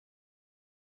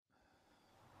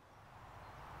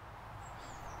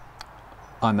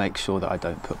I make sure that I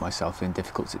don't put myself in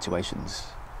difficult situations,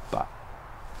 but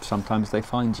sometimes they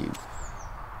find you.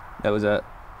 There was a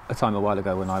time a while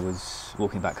ago when I was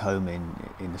walking back home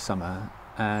in the summer,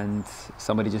 and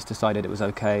somebody just decided it was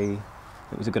okay,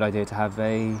 it was a good idea to have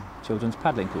a children's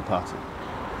paddling pool party.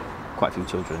 Quite a few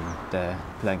children there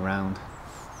playing around.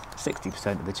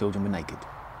 60% of the children were naked.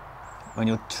 When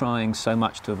you're trying so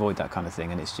much to avoid that kind of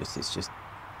thing, and it's just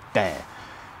there,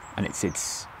 and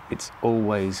it's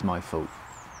always my fault.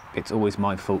 It's always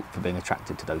my fault for being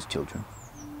attracted to those children.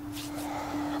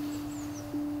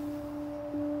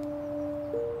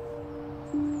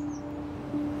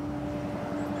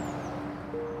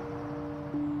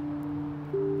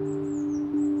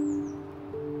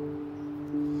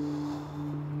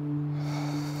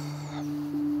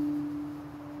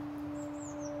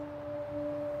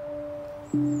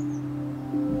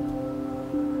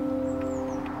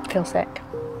 Feel sick.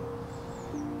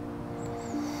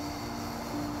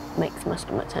 Makes my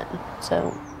stomach turn.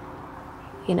 So,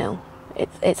 you know,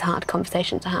 it's a hard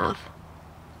conversation to have.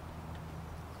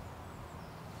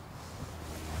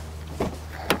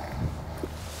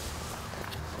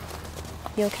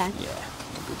 You okay? Yeah,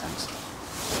 I'm good, thanks.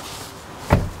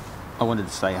 I wanted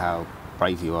to say how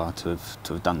brave you are to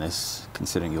have done this,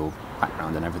 considering your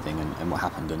background and everything and what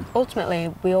happened. And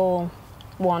ultimately, we all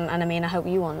want, and I mean, I hope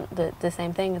you want the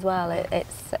same thing as well.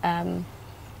 It's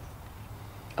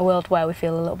a world where we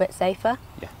feel a little bit safer.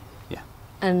 Yeah, yeah.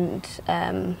 And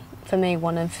for me,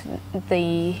 one of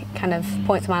the kind of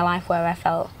points in my life where I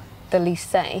felt the least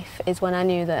safe is when I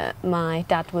knew that my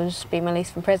dad was being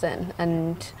released from prison,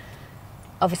 and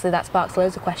obviously that sparks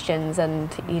loads of questions, and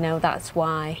you know, that's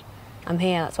why I'm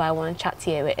here, that's why I want to chat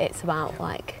to you. It's about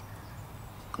like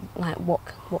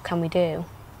what can we do?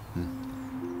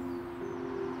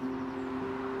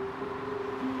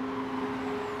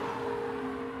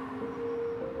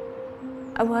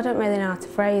 Well, I don't really know how to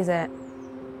phrase it.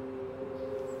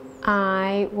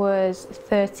 I was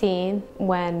 13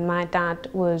 when my dad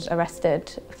was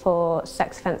arrested for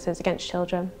sex offences against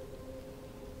children.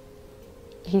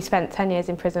 He spent 10 years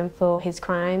in prison for his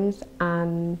crimes,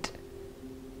 and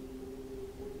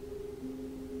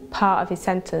part of his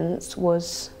sentence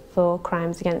was for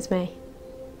crimes against me.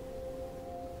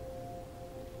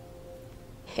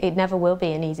 It never will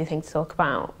be an easy thing to talk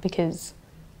about because,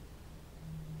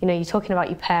 you know, you're talking about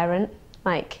your parent,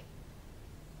 like,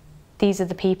 these are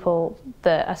the people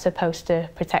that are supposed to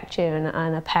protect you,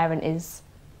 and a parent is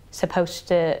supposed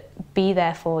to be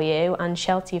there for you and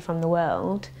shelter you from the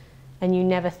world, and you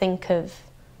never think of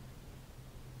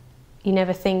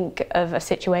a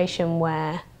situation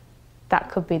where that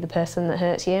could be the person that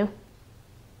hurts you.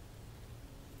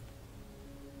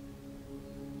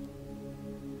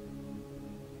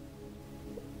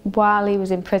 While he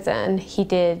was in prison, he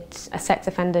did a sex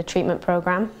offender treatment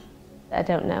program. I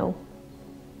don't know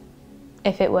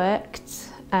if it worked,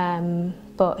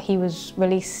 but he was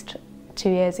released 2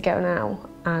 years ago now,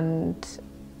 and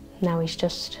now he's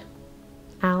just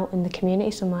out in the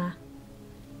community somewhere.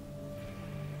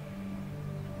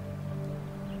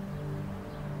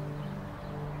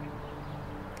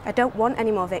 I don't want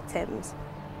any more victims,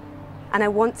 and I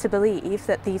want to believe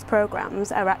that these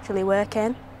programs are actually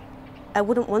working. I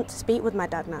wouldn't want to speak with my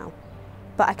dad now,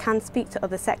 but I can speak to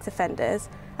other sex offenders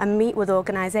and meet with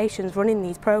organisations running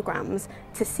these programs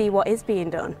to see what is being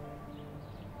done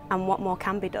and what more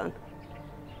can be done.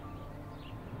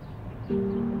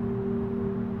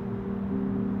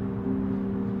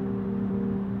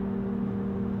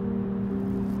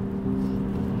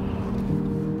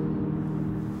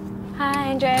 Hi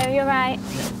Andrew, you alright?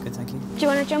 Yeah, good, thank you. Do you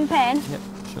want to jump in? Yep,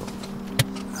 sure.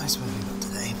 Nice weather we got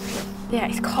today. Yeah,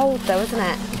 it's cold though, isn't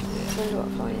it?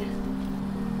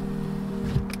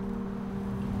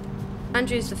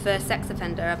 Andrew's the first sex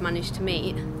offender I've managed to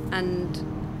meet,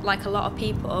 and like a lot of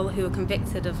people who are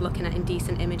convicted of looking at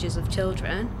indecent images of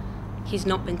children, he's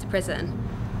not been to prison.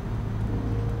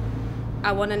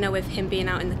 I want to know if him being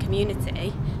out in the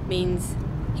community means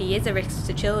he is a risk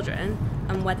to children,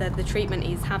 and whether the treatment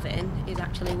he's having is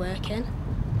actually working.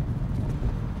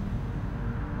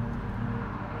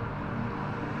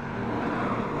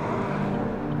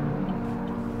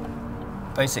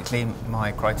 Basically,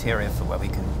 my criteria for where we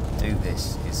can do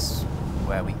this is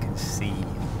where we can see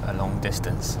a long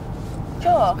distance.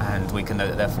 Sure. And we can know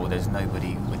that therefore there's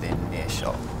nobody within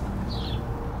earshot.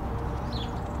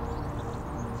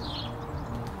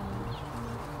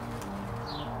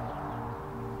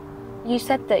 You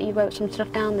said that you wrote some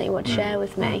stuff down that you want to share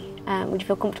with me. Would you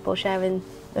feel comfortable sharing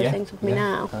those things with me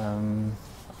now?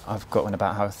 I've got one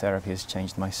about how therapy has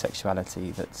changed my sexuality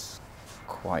that's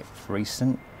quite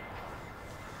recent.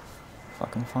 If I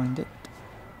can find it.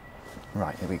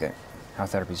 Right, here we go. How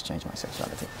therapy's changed my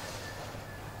sexuality.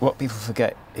 What people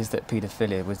forget is that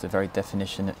paedophilia was the very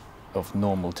definition of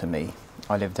normal to me.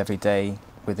 I lived every day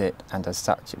with it, and as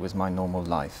such, it was my normal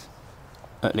life.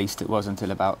 At least it was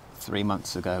until about 3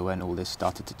 months ago when all this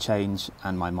started to change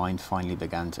and my mind finally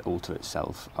began to alter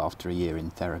itself after a year in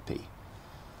therapy.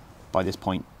 By this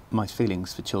point, my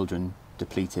feelings for children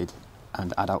depleted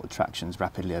and adult attractions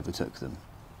rapidly overtook them.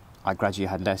 I gradually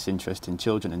had less interest in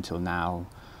children until now,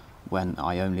 when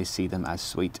I only see them as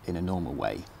sweet in a normal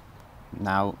way.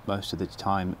 Now, most of the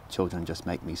time, children just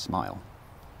make me smile.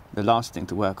 The last thing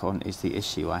to work on is the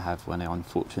issue I have when I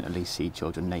unfortunately see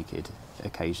children naked,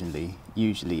 occasionally,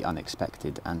 usually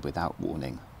unexpected and without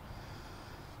warning.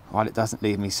 While it doesn't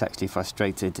leave me sexually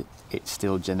frustrated, it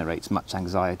still generates much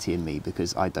anxiety in me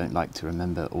because I don't like to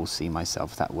remember or see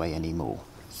myself that way anymore.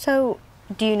 So,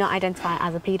 do you not identify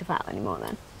as a paedophile anymore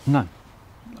then? No,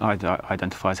 I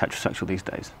identify as heterosexual these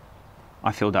days.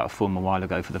 I filled out a form a while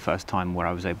ago for the first time where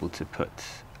I was able to put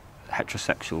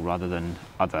heterosexual rather than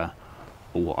other,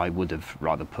 or what I would have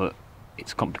rather put,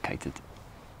 it's complicated.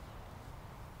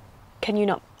 Can you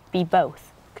not be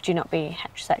both? Could you not be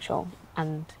heterosexual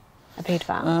and a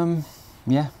paedophile?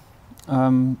 Yeah.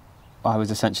 I was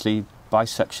essentially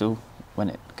bisexual when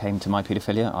it came to my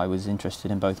paedophilia. I was interested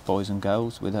in both boys and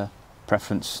girls with a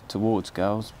preference towards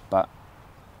girls, but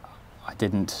I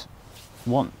didn't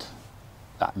want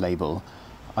that label.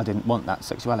 I didn't want that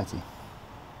sexuality.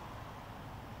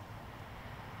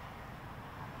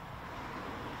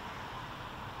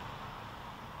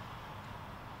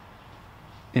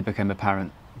 It became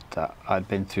apparent that I'd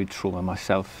been through trauma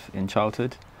myself in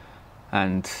childhood,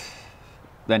 and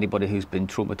anybody who's been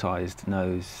traumatised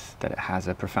knows that it has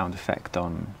a profound effect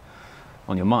on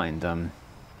your mind.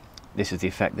 This is the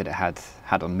effect that it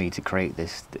had on me to create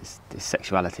this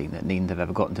sexuality that needn't have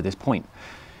ever gotten to this point.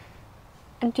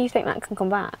 And do you think that can come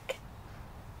back?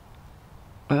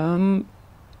 I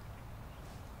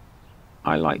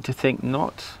like to think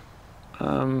not.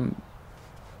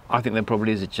 I think there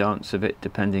probably is a chance of it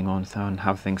depending on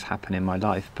how things happen in my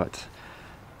life, but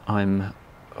I'm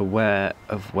aware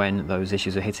of when those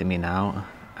issues are hitting me now,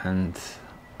 and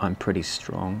I'm pretty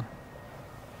strong.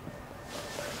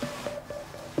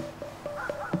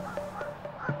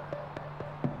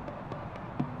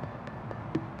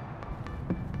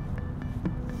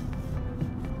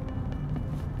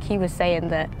 He was saying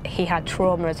that he had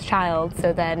trauma as a child,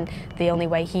 so then the only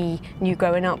way he knew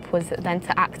growing up was then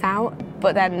to act out.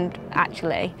 But then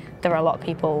actually there are a lot of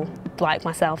people like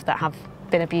myself that have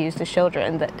been abused as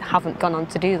children that haven't gone on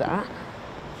to do that.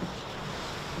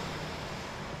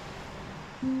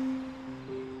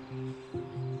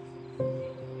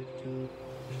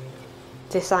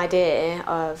 This idea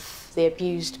of the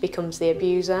abused becomes the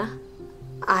abuser,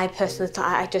 I personally,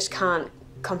 I just can't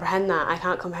comprehend that. I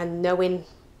can't comprehend knowing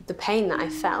the pain that I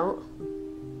felt,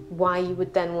 why you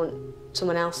would then want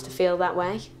someone else to feel that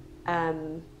way,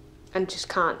 and just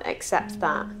can't accept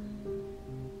that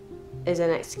as an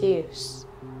excuse.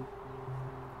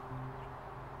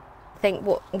 I think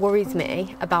what worries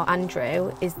me about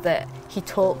Andrew is that he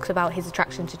talks about his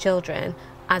attraction to children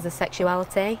as a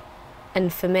sexuality,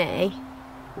 and for me,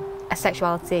 a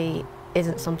sexuality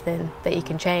isn't something that you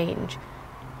can change,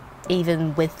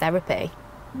 even with therapy.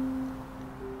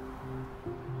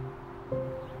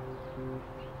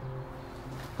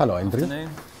 Hello, Andrew. Good afternoon.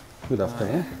 Good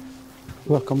afternoon.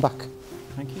 Welcome back.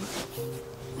 Thank you.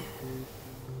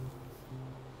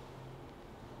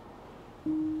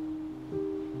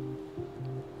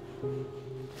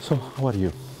 So, how are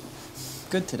you?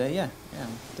 Good today, yeah. Yeah,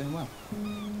 I'm doing well.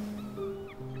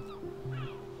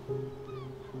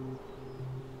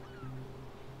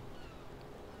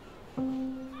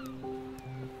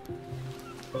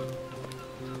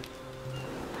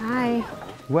 Hi.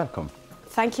 Welcome.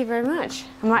 Thank you very much.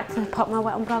 I might have to put my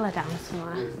wet umbrella down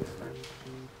somewhere.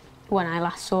 When I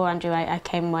last saw Andrew, I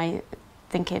came away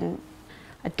thinking,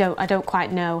 I don't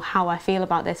quite know how I feel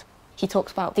about this. He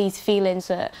talks about these feelings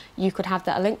that you could have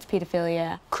that are linked to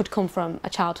paedophilia could come from a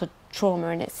childhood trauma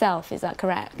in itself. Is that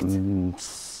correct?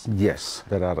 Yes,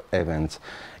 there are events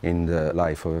in the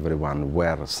life of everyone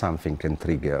where something can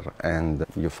trigger and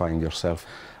you find yourself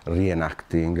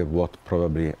reenacting what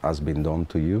probably has been done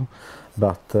to you.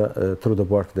 But through the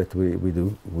work that we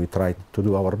do, we try to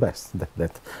do our best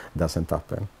that doesn't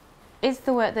happen. Is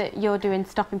the work that you're doing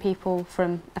stopping people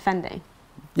from offending?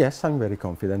 Yes, I'm very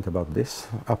confident about this.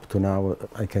 Up to now,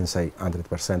 I can say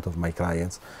 100% of my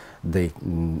clients,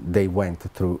 they went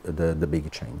through the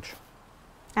big change.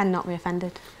 And not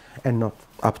reoffended? And not,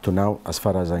 up to now, as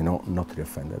far as I know, not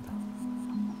reoffended.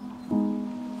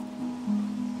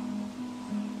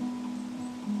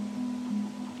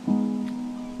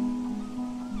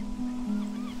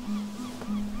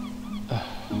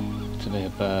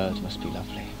 must be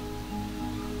lovely.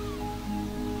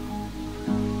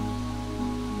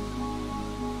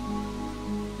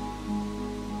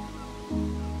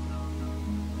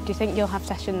 Do you think you'll have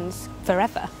sessions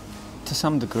forever? To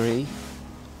some degree,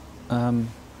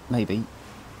 maybe,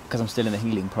 because I'm still in the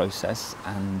healing process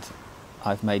and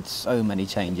I've made so many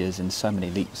changes and so many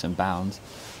leaps and bounds,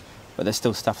 but there's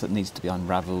still stuff that needs to be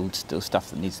unravelled, still stuff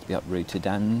that needs to be uprooted,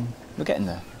 and we're getting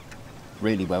there.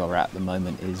 Really where we're at the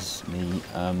moment is me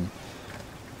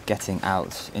getting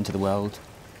out into the world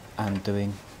and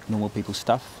doing normal people's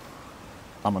stuff.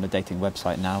 I'm on a dating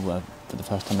website now for the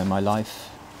first time in my life.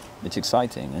 It's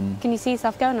exciting. And Can you see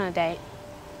yourself going on a date?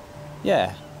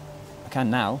 yeah, I can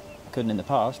now. I couldn't in the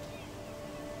past.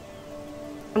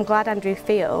 I'm glad Andrew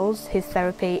feels his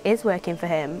therapy is working for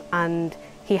him and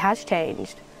he has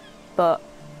changed, but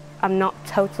I'm not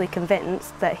totally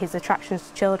convinced that his attractions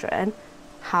to children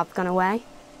have gone away,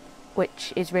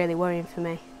 which is really worrying for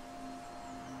me.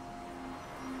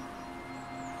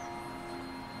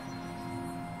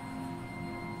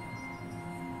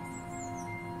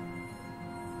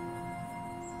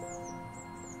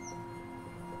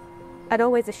 I'd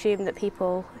always assumed that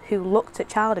people who looked at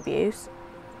child abuse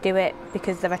do it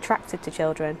because they're attracted to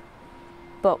children.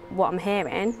 But what I'm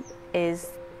hearing is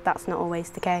that's not always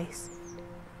the case.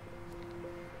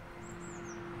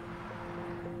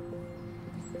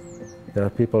 There are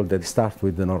people that start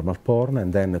with the normal porn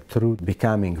and then through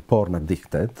becoming porn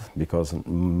addicted, because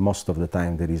most of the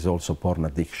time there is also porn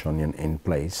addiction in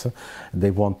place,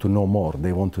 they want to know more,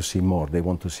 they want to see more, they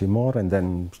want to see more, and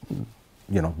then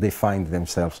they find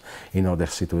themselves in other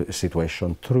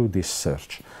situation through this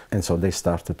search. And so they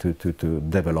start to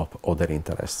develop other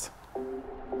interests.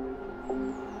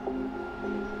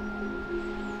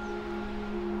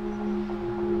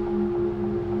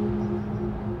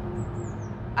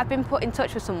 I've been put in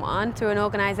touch with someone through an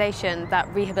organisation that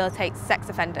rehabilitates sex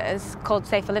offenders called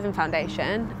Safer Living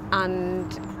Foundation, and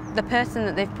the person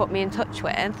that they've put me in touch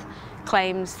with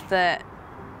claims that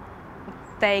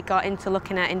they got into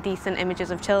looking at indecent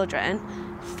images of children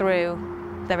through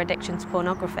their addiction to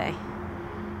pornography.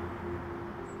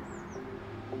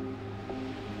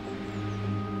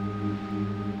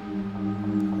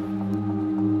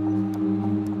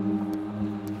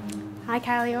 Hi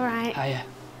Kyle, you alright? Hiya.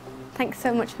 Thanks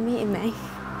so much for meeting me.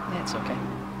 Yeah, it's okay.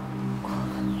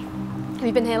 Have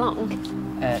you been here long?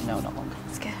 No, not long.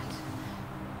 It's good.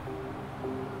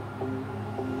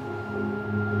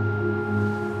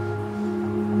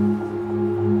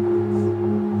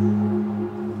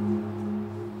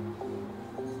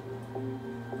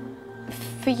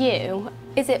 For you,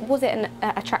 was it an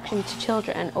attraction to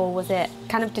children, or was it,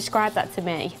 kind of describe that to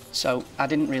me? So I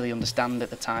didn't really understand at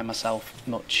the time myself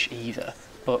much either,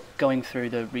 but going through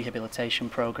the rehabilitation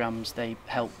programs, they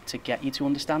help to get you to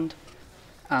understand.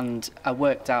 And I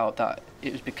worked out that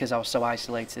it was because I was so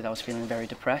isolated, I was feeling very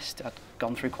depressed. I'd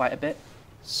gone through quite a bit.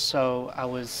 So I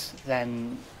was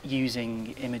then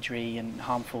using imagery and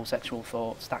harmful sexual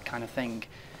thoughts, that kind of thing,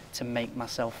 to make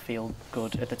myself feel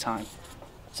good at the time.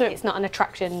 So it's not an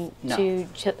attraction No. to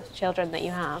children that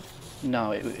you have?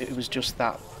 No, it was just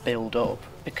that build up,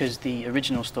 because the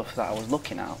original stuff that I was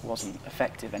looking at wasn't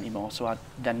effective anymore, so I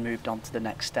then moved on to the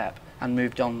next step and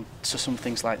moved on to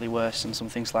something slightly worse and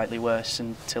something slightly worse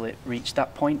until it reached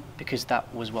that point, because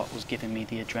that was what was giving me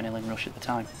the adrenaline rush at the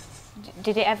time.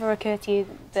 Did it ever occur to you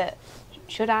that,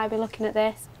 should I be looking at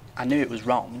this? I knew it was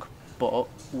wrong, but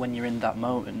when you're in that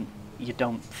moment, you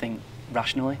don't think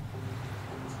rationally.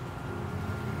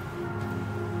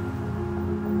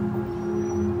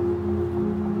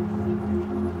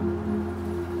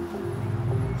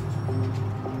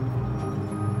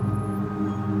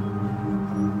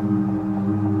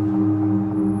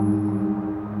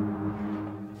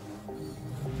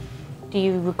 Do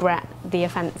you regret the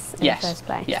offence in the first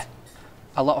place? Yeah.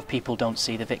 A lot of people don't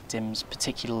see the victims,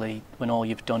 particularly when all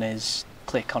you've done is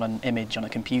click on an image on a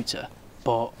computer.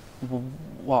 But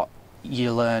what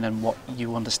you learn and what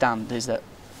you understand is that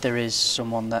there is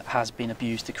someone that has been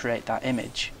abused to create that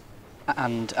image.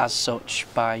 And as such,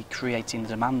 by creating the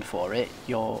demand for it,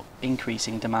 you're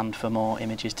increasing demand for more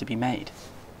images to be made.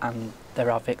 And there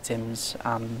are victims,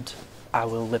 and I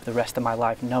will live the rest of my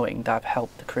life knowing that I've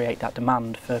helped to create that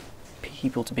demand for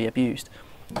people to be abused.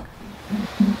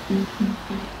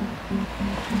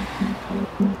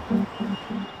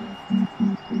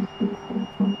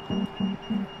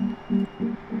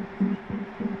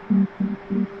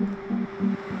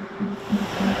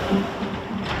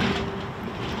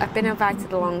 I've been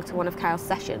invited along to one of Kyle's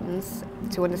sessions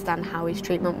to understand how his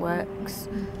treatment works.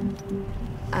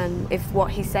 And if what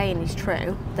he's saying is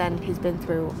true, then he's been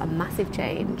through a massive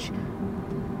change.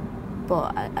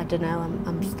 but I don't know,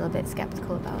 I'm still a bit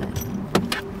sceptical about it.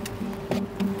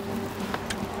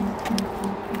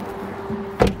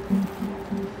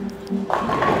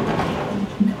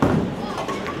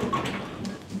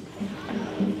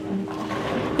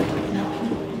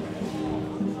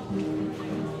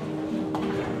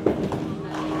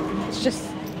 It's just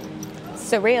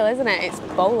surreal, isn't it? It's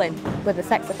bowling with a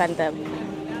sex offender.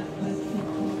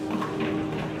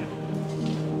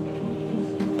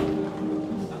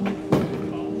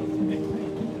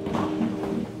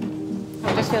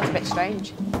 It just feels a bit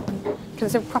strange.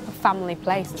 Because it's a proper family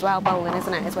place as well, bowling,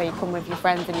 isn't it? It's where you come with your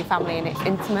friends and your family and it's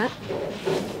intimate.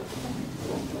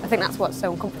 I think that's what's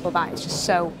so uncomfortable about it. It's just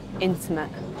so intimate.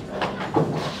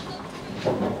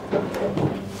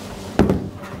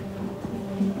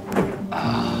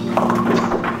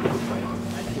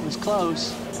 It was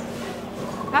close.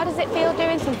 How does it feel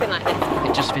doing something like this?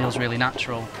 It just feels really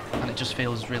natural and it just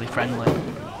feels really friendly.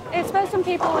 I suppose some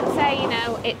people would say, you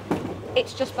know,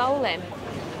 it's just bowling.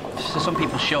 For some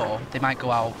people, sure, they might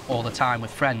go out all the time with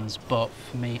friends, but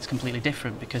for me it's completely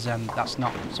different because that's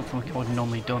not something I would have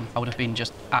normally done. I would have been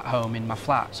just at home in my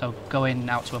flat. So going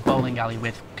out to a bowling alley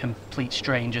with complete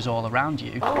strangers all around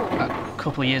you, a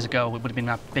couple of years ago it would have been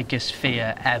my biggest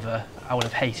fear ever. I would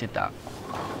have hated that.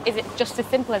 Is it just as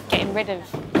simple as getting rid of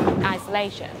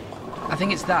isolation? I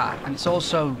think it's that, and it's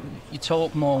also you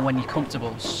talk more when you're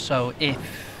comfortable. So if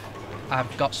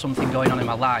I've got something going on in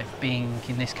my life, being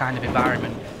in this kind of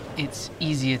environment, it's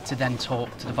easier to then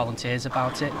talk to the volunteers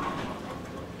about it.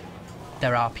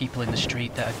 There are people in the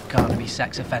street that are going to be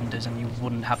sex offenders and you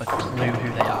wouldn't have a clue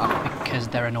who they are because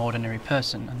they're an ordinary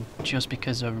person, and just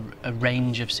because a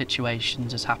range of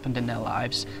situations has happened in their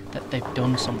lives that they've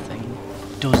done something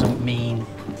doesn't mean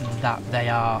that they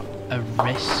are a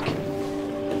risk.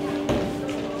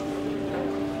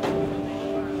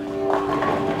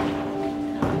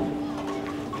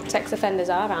 Sex offenders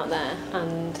are out there,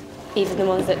 and even the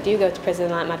ones that do go to prison,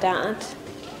 like my dad,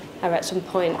 are at some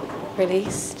point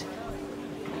released.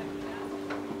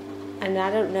 And I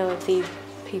don't know if these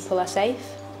people are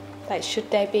safe. Like,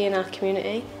 should they be in our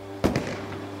community?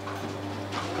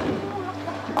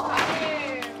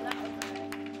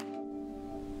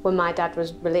 When my dad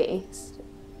was released,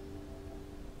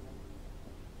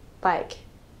 like,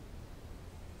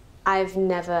 I've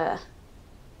never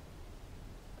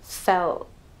felt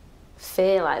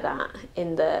fear like that,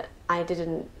 in that I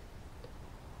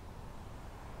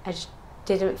just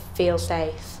didn't feel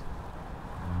safe.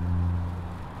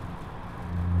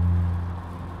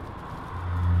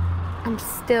 I'm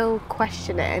still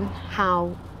questioning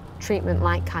how treatment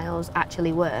like Kyle's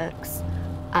actually works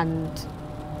and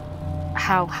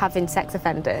how having sex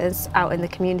offenders out in the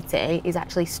community is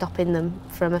actually stopping them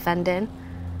from offending.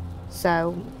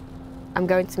 So I'm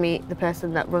going to meet the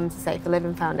person that runs the Safer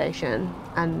Living Foundation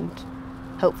and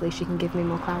hopefully she can give me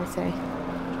more clarity.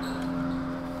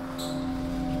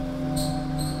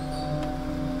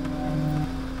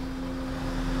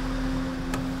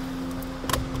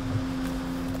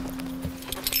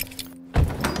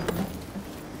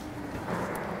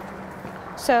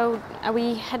 So, are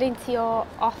we heading to your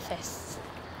office?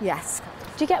 Yes.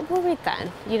 Do you get worried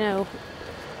then, you know,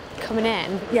 coming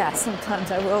in? Yeah,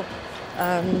 sometimes I will.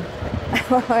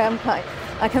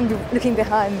 I can be looking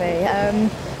behind me.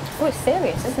 Oh, it's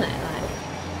serious, isn't it? Like...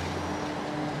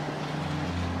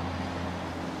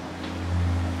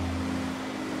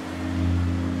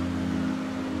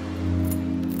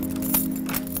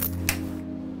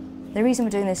 The reason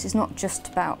we're doing this is not just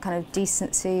about kind of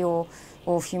decency or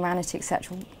humanity,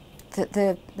 etc.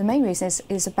 The main reason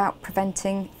is about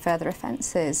preventing further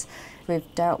offences. We've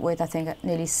dealt with, I think,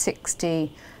 nearly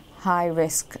 60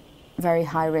 high-risk, very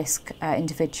high-risk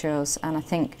individuals, and I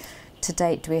think to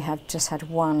date we have just had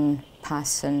one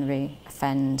person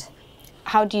re-offend.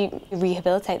 How do you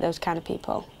rehabilitate those kind of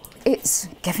people? It's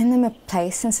giving them a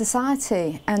place in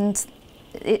society, and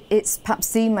it's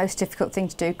perhaps the most difficult thing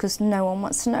to do because no one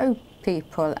wants to know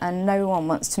people and no one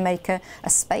wants to make a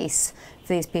space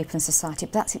for these people in society.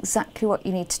 But that's exactly what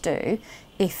you need to do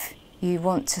if you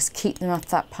want to keep them off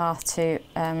that path to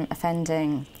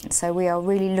offending. So we are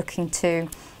really looking to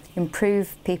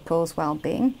improve people's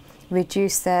well-being,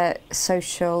 reduce their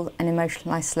social and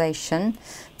emotional isolation,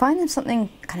 find them something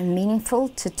kind of meaningful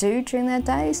to do during their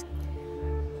days.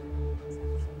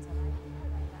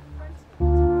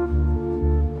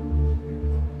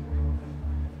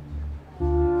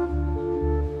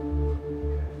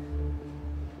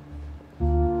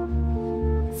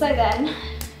 So then,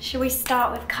 shall we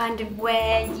start with kind of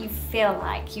where you feel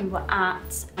like you were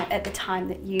at the time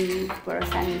that you were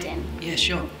offending? Yeah,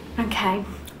 sure. Okay,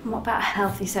 and what about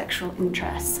healthy sexual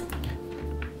interest?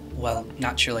 Well,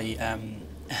 naturally, at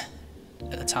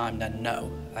the time then,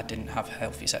 no, I didn't have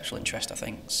healthy sexual interest, I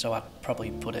think, so I'd probably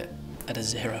put it at a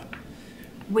 0.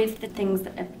 With the things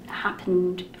that have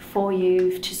happened for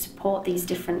you to support these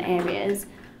different areas,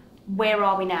 where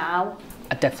are we now?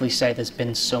 I'd definitely say there's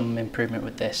been some improvement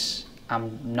with this.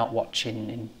 I'm not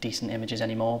watching indecent images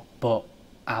anymore, but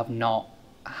I've not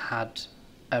had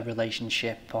a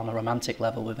relationship on a romantic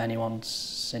level with anyone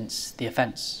since the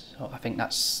offence. So I think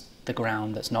that's the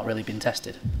ground that's not really been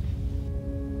tested.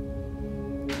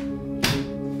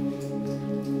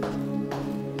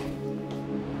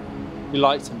 You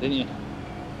liked him, didn't you?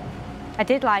 I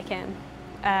did like him.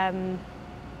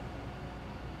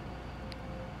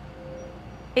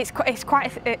 It's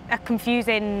quite a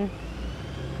confusing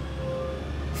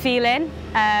feeling,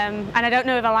 and I don't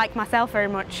know if I like myself very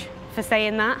much for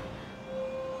saying that.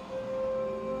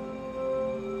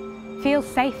 Feels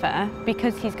safer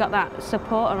because he's got that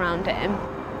support around him,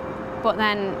 but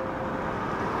then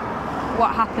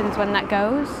what happens when that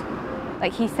goes?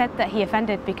 Like, he said that he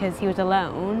offended because he was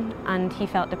alone and he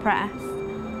felt depressed,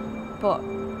 but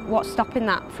what's stopping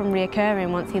that from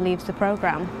reoccurring once he leaves the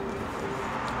programme?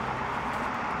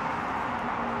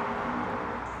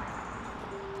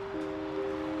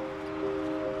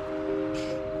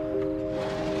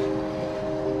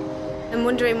 I'm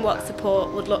wondering what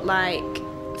support would look like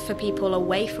for people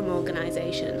away from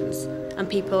organisations and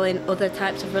people in other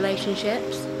types of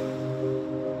relationships.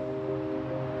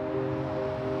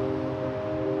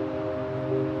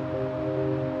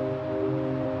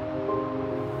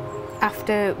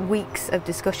 After weeks of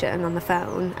discussion on the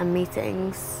phone and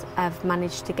meetings, I've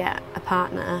managed to get a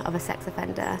partner of a sex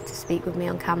offender to speak with me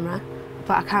on camera,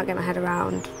 but I can't get my head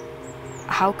around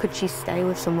how could she stay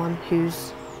with someone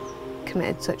who's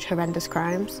committed such horrendous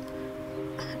crimes.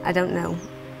 I don't know.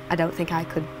 I don't think I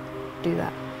could do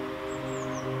that.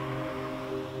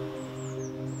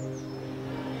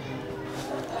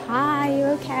 Hi, you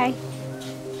okay?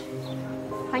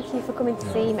 Thank you for coming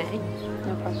to see me.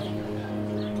 No problem.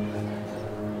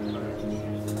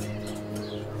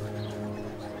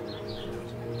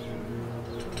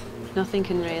 Nothing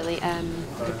can really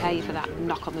prepare you for that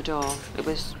knock on the door. It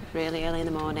was really early in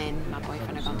the morning. My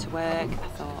boyfriend had gone to work. I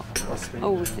thought,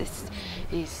 oh,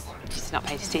 he's not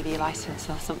paid his TV licence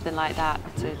or something like that.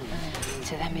 To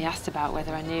then be asked about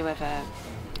whether I knew of a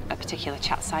particular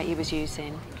chat site he was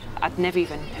using. I'd never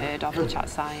even heard of the chat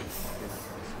site.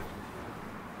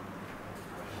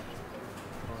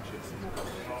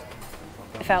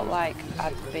 It felt like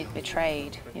I'd been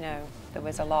betrayed, you know. There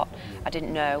was a lot I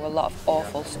didn't know, a lot of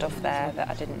awful stuff there that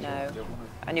I didn't know.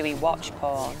 I knew he watched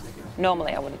porn.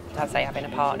 Normally I'd say having a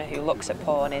partner who looks at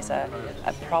porn is a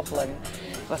problem.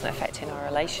 It wasn't affecting our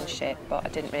relationship, but I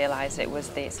didn't realise it was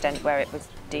the extent where it was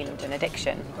deemed an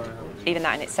addiction. Even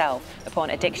that in itself, a porn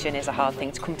addiction is a hard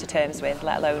thing to come to terms with,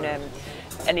 let alone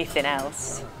anything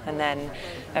else. And then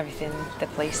everything the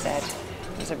police said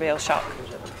was a real shock.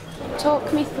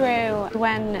 Talk me through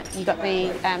when you got the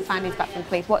findings back from the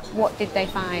police. What did they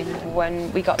find?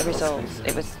 When we got the results,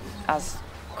 it was, as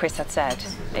Chris had said,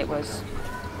 it was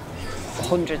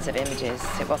hundreds of images.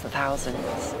 It wasn't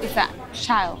thousands. Is that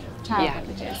child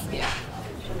images? Yeah.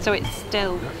 So it's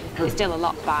still a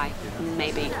lot by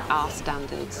maybe our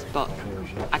standards, but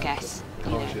I guess,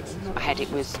 you know, in my head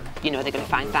it was, you know, they're going to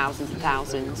find thousands and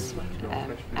thousands.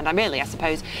 And I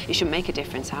suppose it shouldn't make a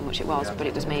difference how much it was, but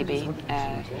it was maybe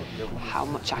how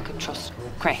much I could trust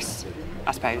Chris,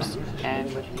 I suppose. You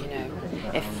know,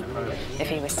 if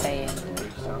he was saying,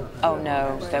 oh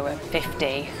no, there were 50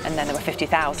 and then there were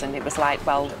 50,000, it was like,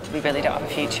 well, we really don't have a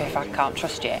future if I can't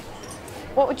trust you.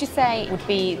 What would you say would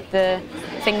be the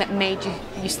thing that made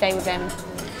you stay with him?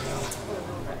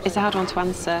 It's a hard one to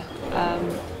answer.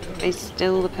 He's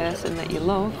still the person that you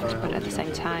loved, but at the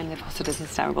same time they've also done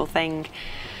this terrible thing.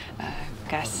 I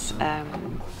guess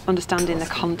understanding the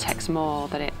context more,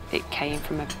 that it came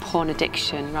from a porn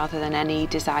addiction rather than any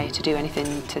desire to do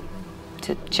anything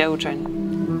to children.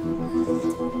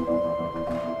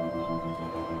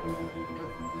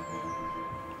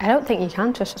 I don't think you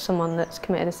can trust someone that's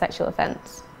committed a sexual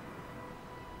offence.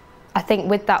 I think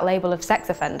with that label of sex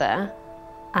offender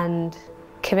and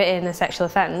committing a sexual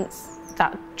offence,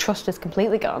 that trust is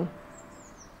completely gone.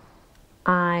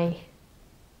 I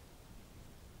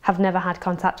have never had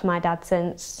contact with my dad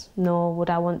since, nor would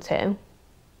I want to.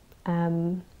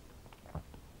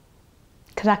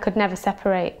 Because I could never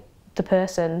separate the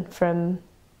person from,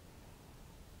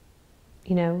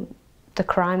 you know, the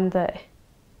crime that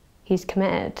he's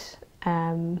committed.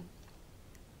 And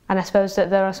I suppose that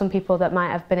there are some people that might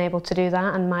have been able to do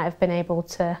that and might have been able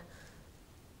to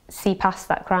see past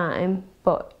that crime,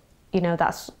 but you know,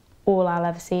 that's all I'll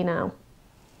ever see now.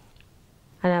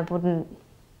 And I wouldn't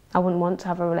want to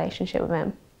have a relationship with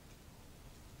him.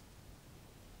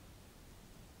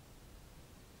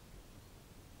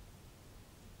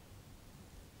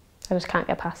 I just can't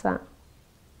get past that.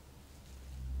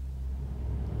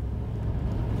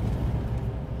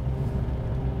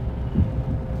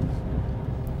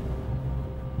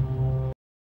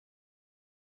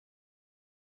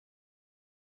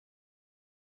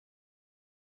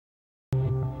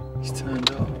 He's turned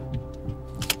up.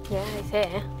 Yeah, he's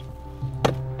here.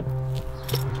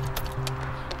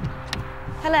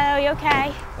 Hello, you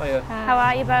okay? Hiya. How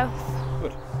are you both?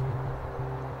 Good.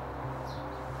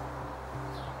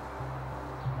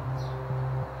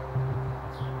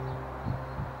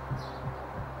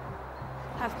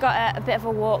 I've got a bit of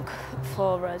a walk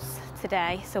for us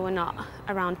today, so we're not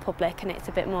around public and it's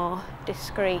a bit more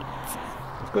discreet.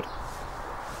 That's good.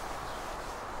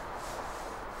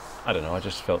 I don't know, I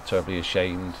just felt terribly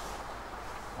ashamed.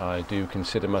 I do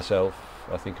consider myself,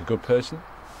 I think, a good person.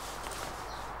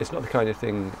 It's not the kind of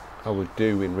thing I would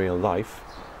do in real life.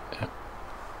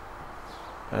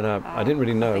 And I didn't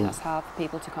really know. I think that's hard for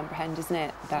people to comprehend, isn't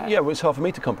it? That Yeah, well, it's hard for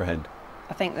me to comprehend.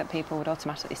 I think that people would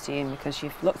automatically assume, because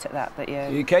you've looked at that you...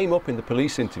 It came up in the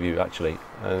police interview, actually,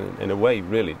 and in a way,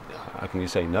 really, how can you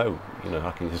say no? You know, how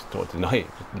can you just sort of deny it?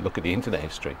 Just look at the internet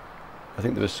history. I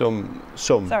think there was some...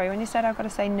 Sorry, when you said I've got to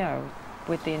say no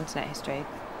with the internet history,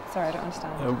 sorry, I don't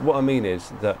understand. What I mean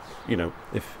is that, you know,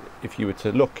 if you were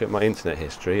to look at my internet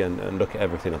history and look at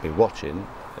everything I've been watching,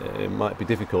 it might be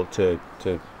difficult to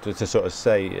sort of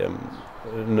say,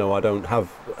 no, I don't have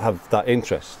that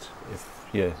interest, if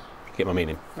you get my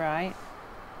meaning. Right.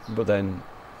 But then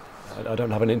I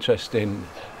don't have an interest in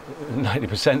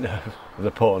 90% of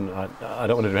the porn. I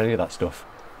don't want to do any of that stuff.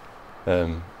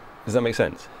 Does that make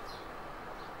sense?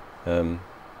 So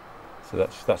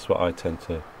that's what I tend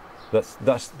to.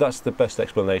 That's the best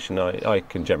explanation I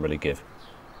can generally give.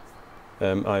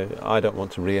 I don't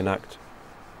want to reenact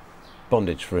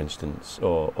bondage, for instance,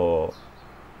 or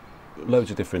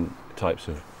loads of different types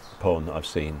of porn that I've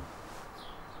seen,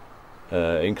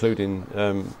 including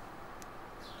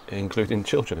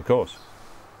children, of course.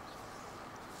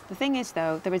 The thing is,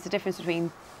 though, there is a difference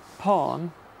between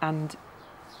porn and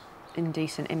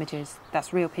indecent images.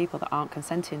 That's real people that aren't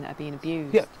consenting that are being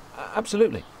abused. Yeah,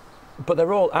 absolutely. But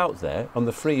they're all out there on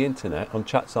the free internet, on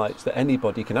chat sites that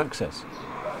anybody can access.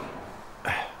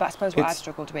 But I suppose what I've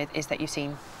struggled with is that you've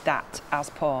seen that as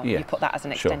porn. Yeah, you put that as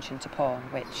an extension to porn,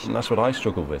 which... And that's what I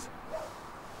struggle with.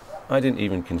 I didn't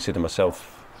even consider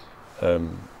myself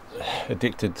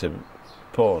addicted to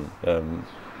porn,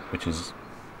 which is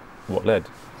what led,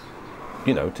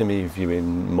 you know, to me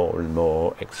viewing more and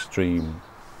more extreme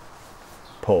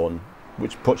porn,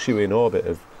 which puts you in orbit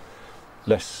of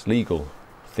less legal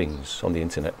things on the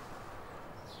internet.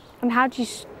 And how do you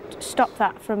stop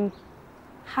that from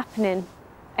happening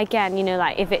again, you know,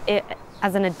 like if it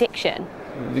as an addiction?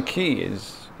 The key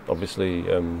is obviously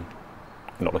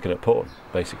not looking at porn,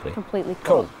 basically. Completely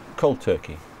cold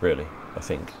turkey, really, I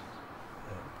think.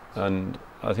 And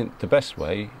I think the best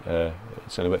way,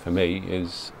 it's the only way for me,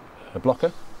 is a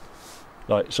blocker,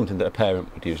 like something that a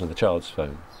parent would use on the child's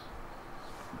phone.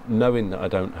 Knowing that I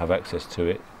don't have access to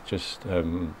it just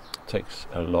takes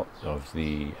a lot of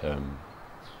the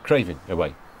craving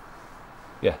away.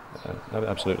 Yeah,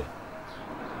 absolutely.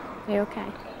 Are you okay?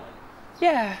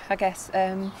 Yeah, I guess.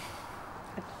 I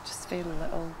just feel a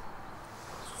little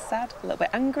sad, a little bit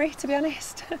angry, to be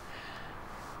honest.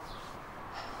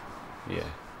 Yeah,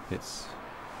 it's...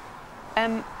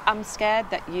 I'm scared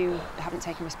that you haven't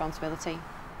taken responsibility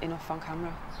enough on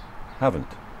camera. Haven't?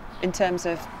 In terms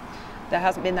of, there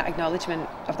hasn't been that acknowledgement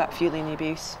of that fueling the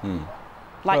abuse.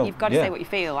 Like, well, you've got to say what you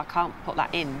feel. I can't put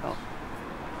that in, but...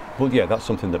 Well, yeah, that's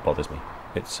something that bothers me.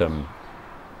 It's, you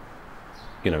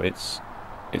know, it's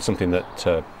something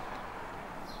that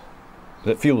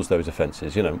that fuels those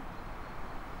offences, you know,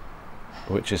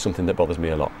 which is something that bothers me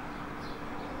a lot.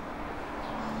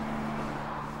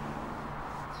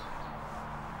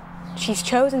 She's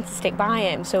chosen to stick by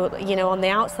him, so, you know, on the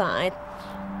outside,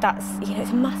 that's, you know,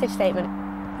 it's a massive statement.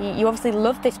 You obviously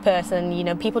love this person, you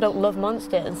know, people don't love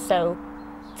monsters, so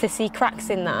to see cracks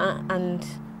in that and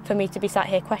for me to be sat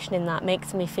here questioning that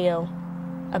makes me feel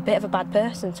a bit of a bad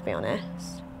person, to be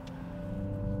honest.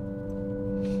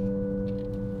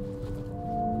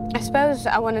 I suppose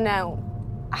I want to know,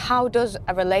 how does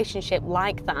a relationship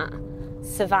like that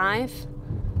survive?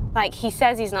 Like, he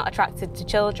says he's not attracted to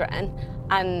children,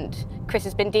 and Chris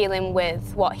has been dealing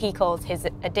with what he calls his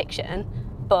addiction,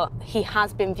 but he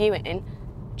has been viewing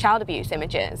child abuse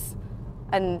images,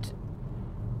 and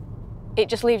it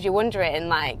just leaves you wondering,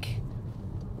 like,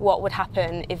 what would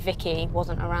happen if Vicky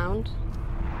wasn't around.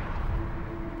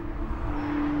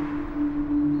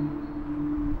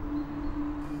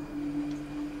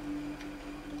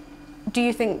 Do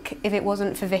you think if it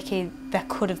wasn't for Vicky, there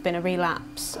could have been a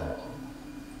relapse?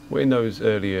 Well, in those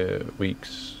earlier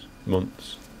weeks,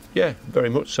 months, yeah, very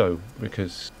much so,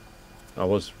 because I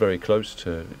was very close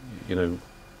to, you know,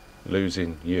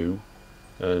 losing you,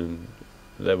 and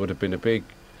there would have been a big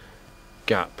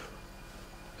gap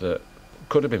that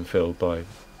could have been filled by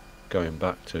going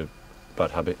back to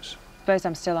bad habits. I suppose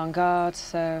I'm still on guard,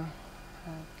 so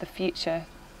the future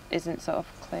isn't sort of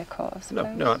clear-cut, I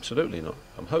suppose. No, absolutely not.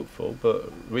 I'm hopeful,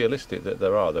 but realistic that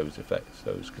there are those effects,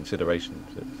 those considerations.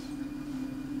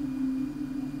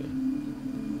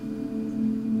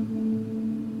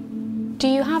 Do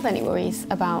you have any worries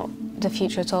about the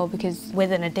future at all? Because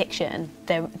with an addiction,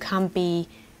 there can be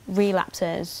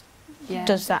relapses. Yeah.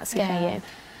 Does that scare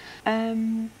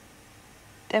you?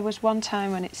 There was one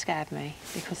time when it scared me,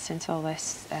 because since all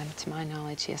this, to my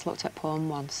knowledge, he has looked at porn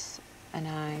once, and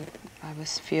I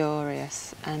was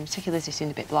furious, and particularly he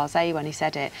seemed a bit blasé when he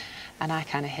said it, and I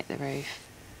kind of hit the roof.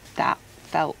 That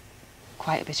felt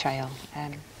quite a betrayal. You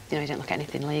know, he didn't look at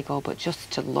anything legal, but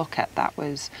just to look at that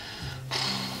was...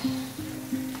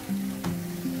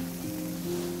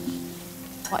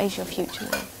 What is your future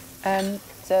now?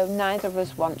 So neither of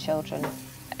us want children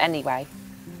anyway.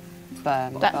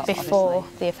 That's before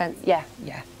the offence? Yeah,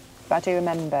 yeah. But I do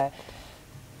remember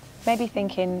maybe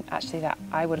thinking actually that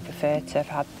I would have preferred to have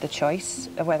had the choice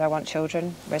of whether I want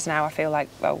children, whereas now I feel like,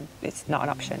 well, it's not an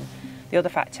option. The other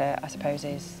factor, I suppose,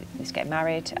 is getting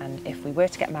married, and if we were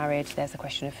to get married, there's the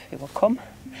question of who will come.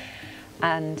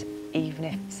 And even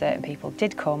if certain people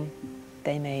did come,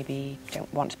 they maybe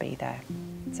don't want to be there.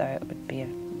 So it would be a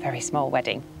very small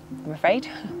wedding, I'm afraid.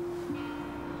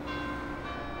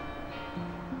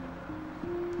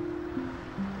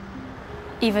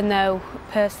 Even though,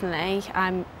 personally,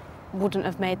 I wouldn't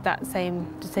have made that same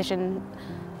decision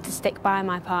to stick by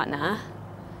my partner,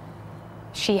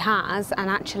 she has, and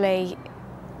actually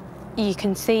you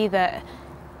can see that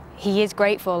he is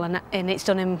grateful, and it's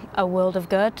done him a world of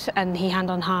good, and he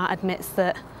hand on heart admits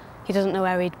that he doesn't know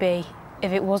where he'd be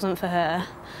if it wasn't for her.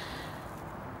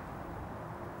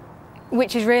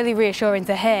 Which is really reassuring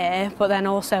to hear, but then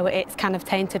also it's kind of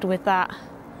tainted with that.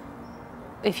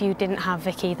 If you didn't have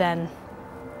Vicky, then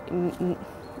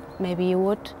maybe you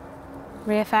would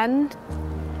reoffend.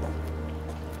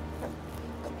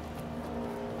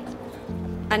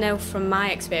 I know from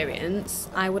my experience,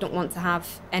 I wouldn't want to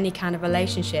have any kind of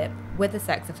relationship with a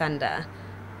sex offender.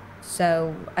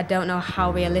 So I don't know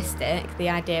how realistic the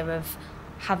idea of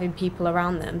having people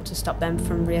around them to stop them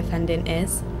from reoffending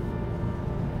is.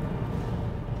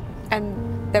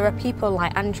 And there are people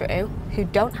like Andrew who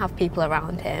don't have people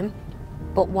around him,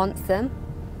 but wants them.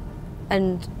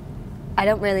 And I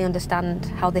don't really understand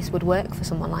how this would work for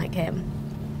someone like him.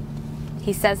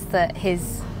 He says that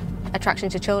his attraction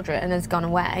to children has gone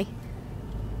away,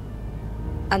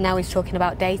 and now he's talking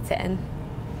about dating.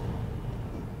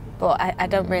 But I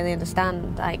don't really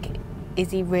understand, like,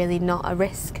 is he really not a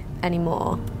risk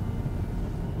anymore?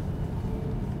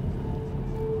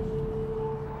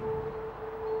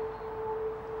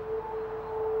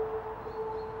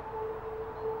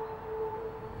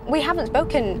 We haven't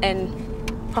spoken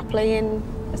properly in,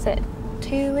 is it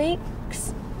 2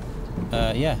 weeks?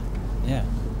 Yeah.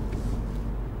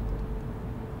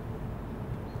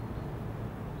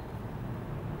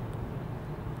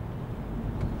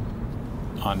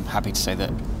 I'm happy to say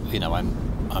that, you know, I'm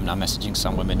now messaging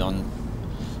some women on,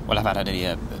 well, I've had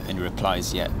any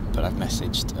replies yet, but I've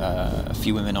messaged a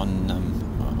few women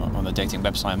on the dating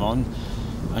website I'm on.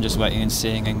 I'm just waiting and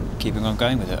seeing and keeping on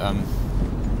going with it.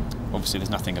 Obviously, there's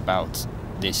nothing about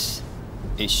this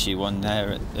issue on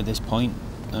there at this point.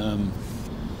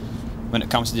 When it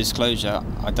comes to disclosure,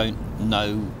 I don't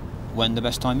know when the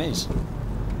best time is.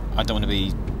 I don't want to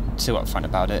be too upfront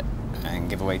about it and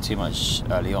give away too much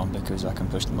early on because I can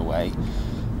push them away.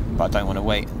 But I don't want to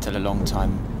wait until a long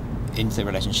time into the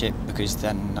relationship because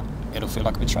then it'll feel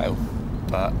like a betrayal.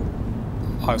 But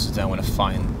I also don't want to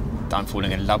find that I'm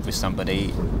falling in love with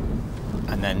somebody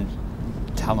and then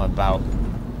tell them about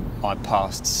my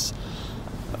pasts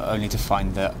only to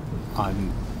find that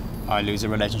I lose a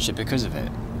relationship because of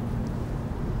it.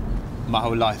 My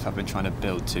whole life I've been trying to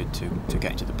build to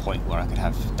get to the point where I could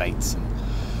have dates and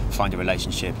find a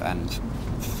relationship and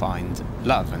find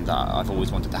love, and I've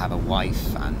always wanted to have a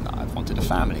wife and I've wanted a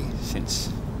family since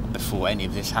before any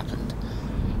of this happened.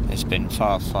 It's been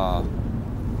far, far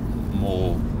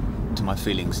more to my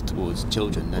feelings towards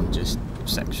children than just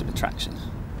sexual attraction.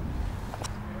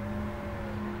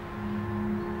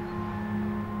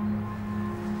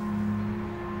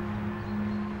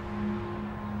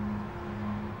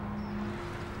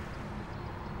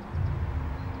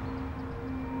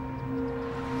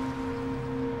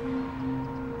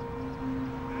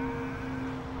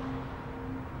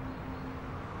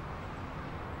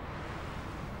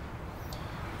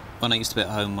 When I used to be at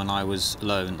home when I was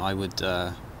alone, I would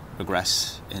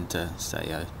regress into, say,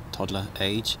 a toddler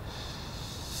age,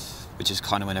 which is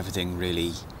kind of when everything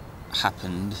really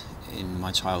happened in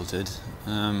my childhood.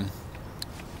 And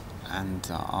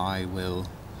I will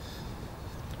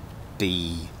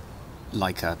be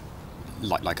like a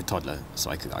toddler.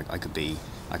 So I could be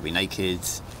naked,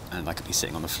 and I could be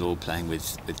sitting on the floor playing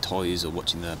with toys, or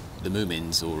watching the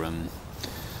Moomins, or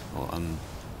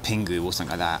Pingu, or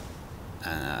something like that.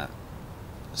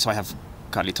 So I have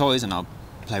cuddly toys, and I'll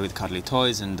play with cuddly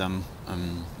toys, and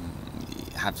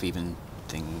have even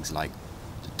things like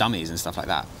dummies and stuff like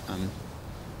that.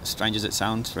 Strange as it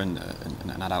sounds for an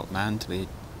adult man to be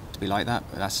like that,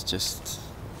 but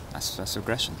that's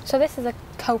aggression. So this is a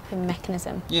coping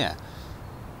mechanism? Yeah.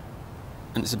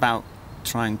 And it's about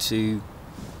trying to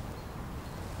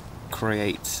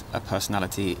create a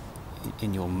personality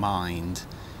in your mind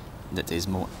that is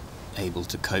more able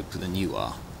to cope than you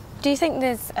are. Do you think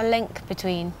there's a link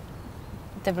between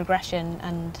the regression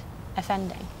and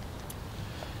offending?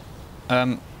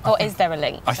 Or is there a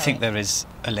link? I think there is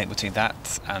a link between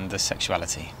that and the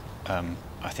sexuality.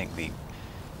 I think the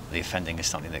offending is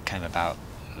something that came about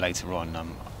later on.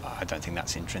 I don't think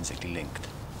that's intrinsically linked.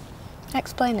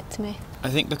 Explain it to me. I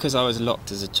think because I was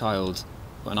locked as a child,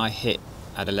 when I hit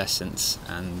adolescence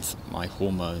and my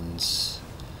hormones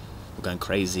were going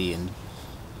crazy and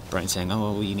brain saying,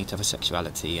 oh, well, you need to have a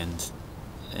sexuality, and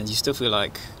you still feel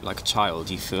like a child,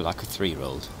 you feel like a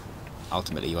 3-year-old.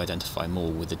 Ultimately, you identify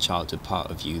more with the childhood part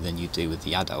of you than you do with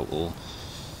the adult, or,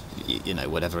 you know,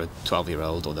 whatever, a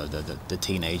 12-year-old, or the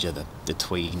teenager, the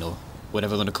tween, or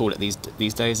whatever we're going to call it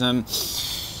these days. And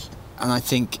I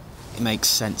think it makes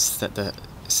sense that the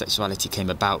sexuality came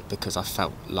about because I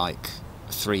felt like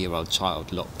a 3-year-old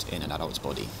child locked in an adult's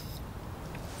body.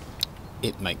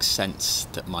 It makes sense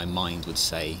that my mind would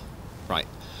say, right,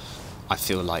 I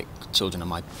feel like children are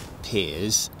my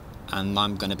peers, and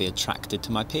I'm going to be attracted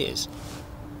to my peers.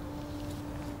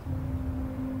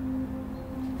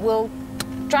 We'll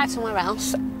drive somewhere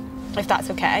else, if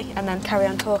that's okay, and then carry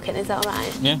on talking. Is that all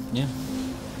right? Yeah.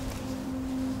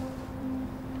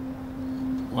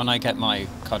 When I get my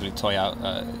cuddly toy out,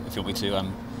 if you want me to,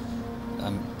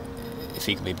 if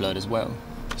he can be blurred as well.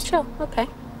 Sure, okay.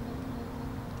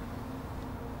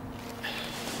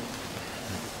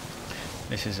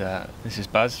 This is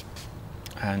Buzz,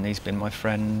 and he's been my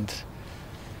friend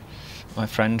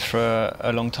for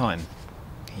a long time.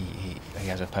 He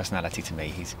has a personality to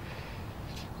me.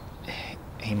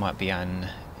 He might be an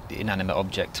inanimate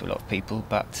object to a lot of people,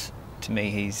 but to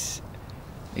me he's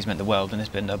meant the world, and there's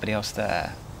been nobody else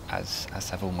there, as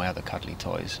have all my other cuddly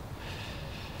toys.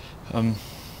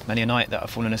 Many a night that I've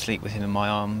fallen asleep with him in my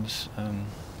arms.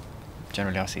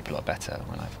 Generally I sleep a lot better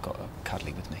when I've got a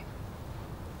cuddly with me.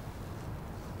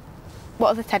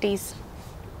 What other teddies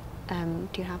do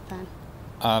you have then?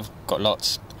 I've got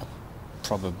lots. I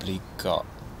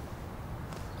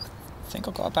think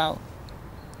I've got about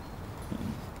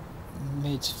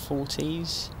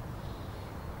mid-40s.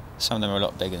 Some of them are a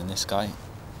lot bigger than this guy.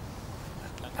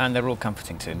 And they're all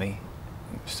comforting to me.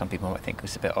 Some people might think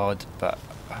it's a bit odd, but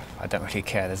I don't really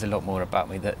care. There's a lot more about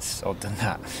me that's odd than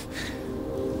that.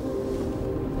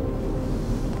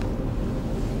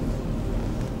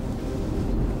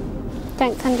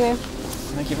 Thanks, Andrew.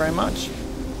 Thank you very much.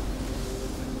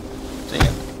 See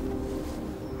ya.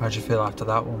 How'd you feel after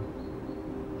that one?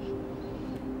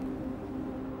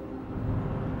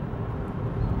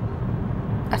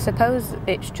 I suppose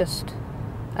it's just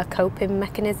a coping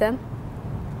mechanism.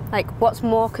 Like, what's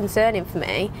more concerning for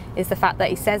me is the fact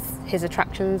that he says his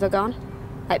attractions are gone.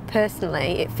 Like,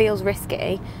 personally, it feels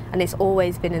risky, and it's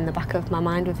always been in the back of my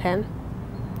mind with him.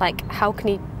 Like, how can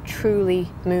he truly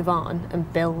move on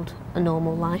and build a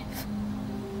normal life?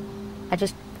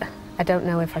 I don't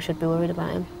know if I should be worried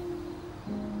about him.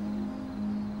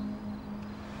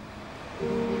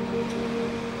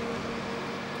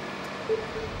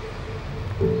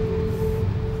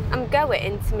 I'm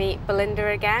going to meet Belinda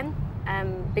again,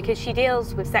 because she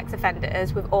deals with sex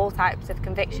offenders with all types of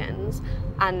convictions,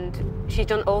 and she's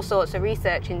done all sorts of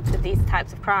research into these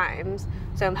types of crimes,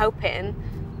 so I'm hoping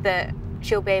that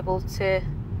she'll be able to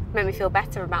make me feel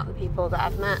better about the people that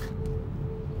I've met.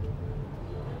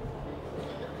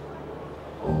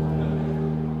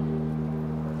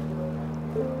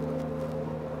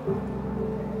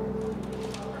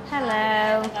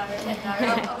 Hello.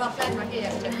 My friend right here.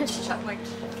 Just chuck my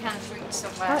can of drinks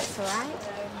somewhere. That's all right.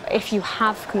 If you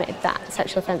have committed that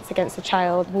sexual offence against a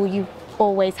child, will you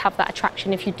always have that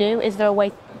attraction if you do? Is there a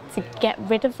way to get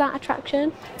rid of that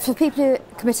attraction? For people who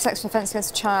commit a sexual offence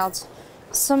against a child,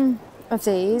 some of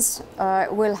these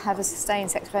will have a sustained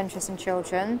sexual interest in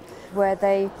children where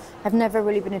they have never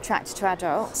really been attracted to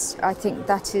adults. I think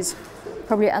that is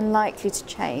probably unlikely to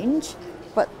change,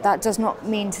 but that does not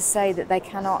mean to say that they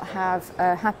cannot have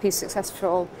happy,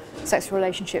 successful sexual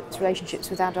relationships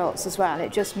with adults as well.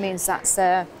 It just means that's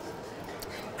their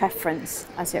preference,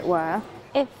 as it were.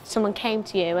 If someone came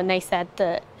to you and they said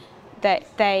that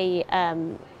they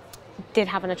did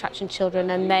have an attraction to children,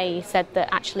 and they said that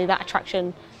actually that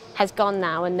attraction has gone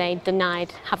now and they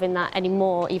denied having that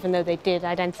anymore, even though they did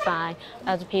identify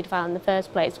as a paedophile in the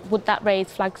first place, would that raise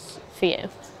flags for you?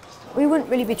 We wouldn't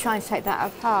really be trying to take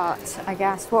that apart, I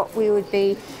guess. What we would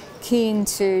be keen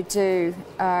to do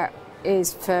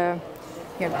is for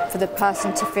the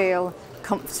person to feel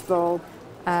comfortable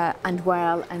and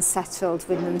well and settled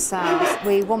with themselves.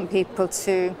 We want people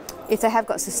to, if they have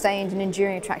got sustained and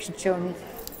enduring attraction to children,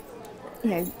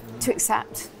 to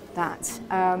accept that,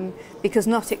 because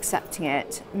not accepting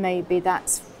it, maybe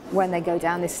that's when they go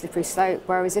down this slippery slope.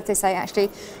 Whereas if they say, actually,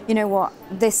 you know what,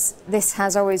 this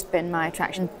has always been my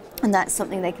attraction, and that's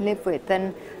something they can live with,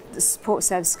 then the support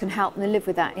service can help them live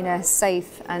with that in a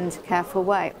safe and careful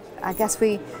way. I guess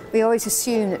we always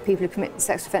assume that people who commit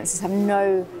sexual offences have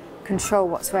no control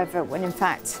whatsoever, when in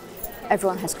fact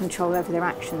everyone has control over their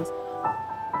actions.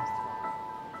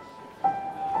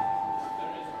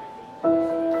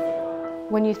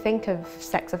 When you think of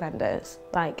sex offenders,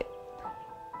 like,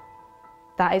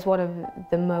 that is one of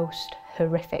the most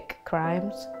horrific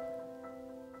crimes.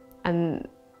 And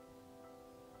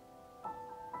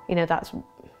that's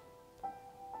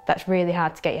really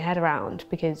hard to get your head around,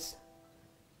 because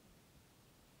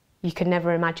you could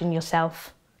never imagine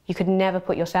yourself, you could never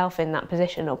put yourself in that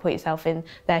position or put yourself in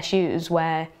their shoes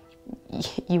where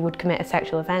you would commit a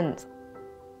sexual offence.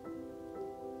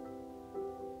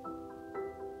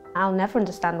 I'll never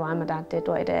understand why my dad did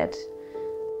what he did.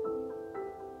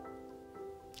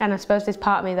 And I suppose there's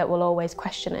part of me that will always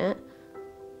question it,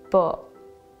 but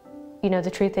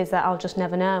the truth is that I'll just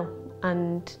never know,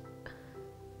 and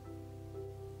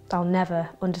I'll never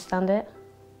understand it.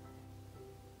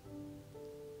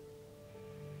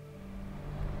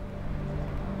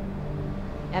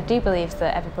 I do believe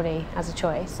that everybody has a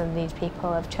choice, and these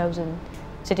people have chosen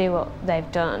to do what they've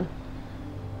done.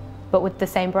 But with the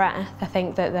same breath, I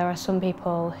think that there are some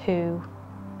people who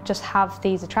just have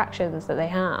these attractions that they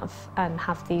have and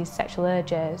have these sexual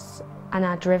urges and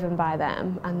are driven by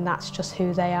them, and that's just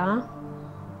who they are.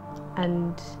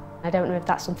 And I don't know if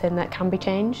that's something that can be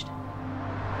changed.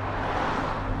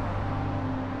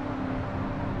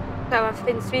 So I've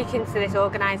been speaking to this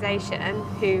organisation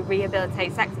who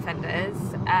rehabilitate sex offenders,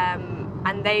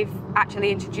 and they've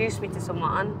actually introduced me to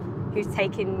someone who's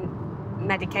taking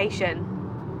medication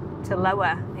to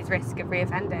lower his risk of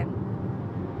reoffending.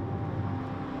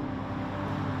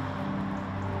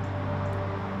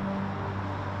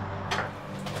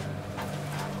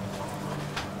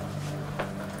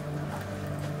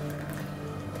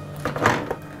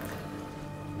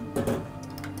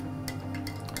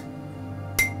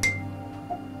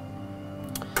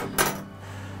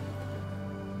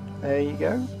 There you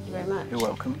go. Thank you very much. You're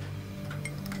welcome.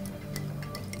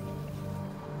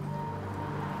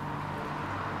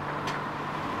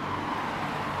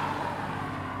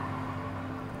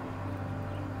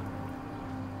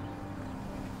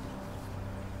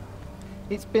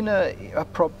 It's been a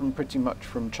problem pretty much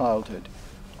from childhood.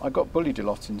 I got bullied a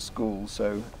lot in school,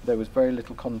 so there was very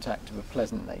little contact of a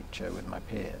pleasant nature with my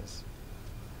peers.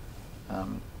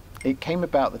 It came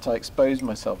about that I exposed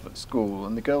myself at school,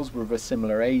 and the girls were of a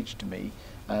similar age to me.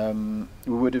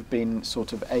 We would have been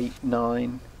sort of 8,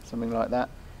 9, something like that.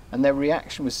 And their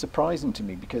reaction was surprising to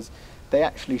me, because they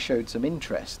actually showed some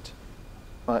interest.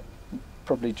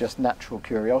 Probably just natural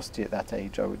curiosity at that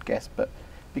age, I would guess, but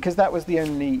because that was the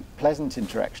only pleasant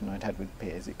interaction I'd had with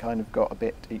peers, it kind of got a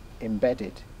bit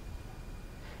embedded.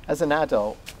 As an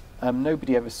adult,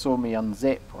 nobody ever saw me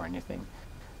unzip or anything,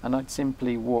 and I'd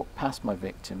simply walk past my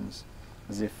victims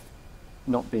as if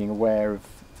not being aware of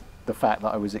the fact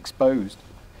that I was exposed.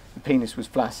 The penis was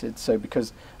flaccid, so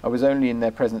because I was only in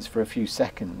their presence for a few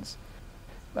seconds,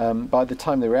 by the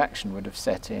time the reaction would have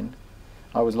set in,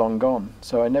 I was long gone.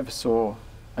 So I never saw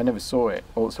it.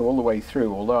 So all the way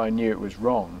through, although I knew it was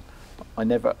wrong, I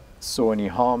never saw any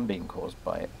harm being caused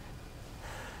by it.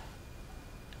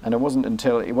 And it wasn't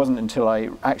until I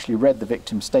actually read the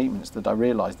victim statements that I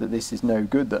realised that this is no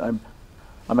good, that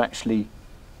I'm actually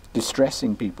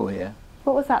distressing people here.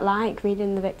 What was that like,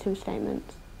 reading the victim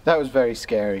statements? That was very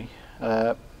scary.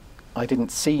 I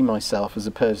didn't see myself as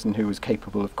a person who was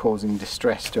capable of causing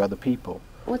distress to other people.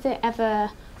 Was it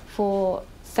ever for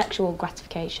sexual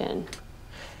gratification?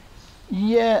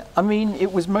 Yeah, I mean,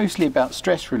 it was mostly about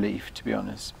stress relief, to be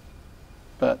honest.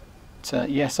 But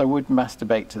yes, I would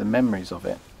masturbate to the memories of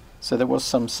it. So there was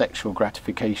some sexual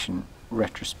gratification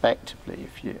retrospectively,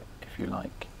 if you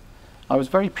like. I was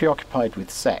very preoccupied with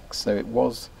sex, so it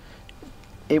was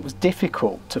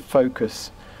difficult to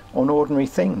focus on ordinary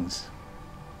things.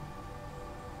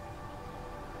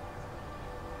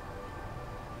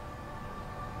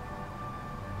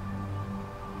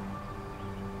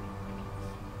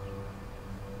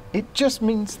 It just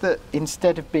means that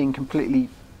instead of being completely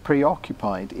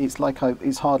preoccupied, it's like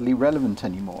it's hardly relevant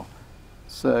anymore.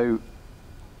 So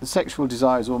the sexual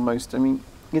desire is almost, I mean,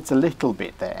 it's a little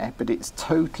bit there, but it's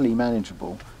totally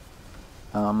manageable.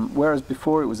 Whereas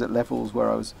before it was at levels where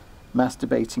I was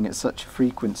masturbating at such a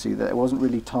frequency that there wasn't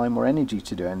really time or energy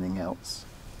to do anything else.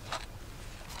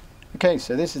 Okay,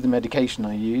 so this is the medication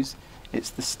I use.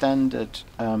 It's the standard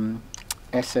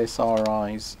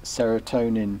SSRIs,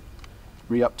 serotonin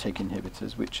reuptake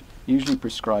inhibitors, which usually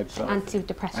prescribe for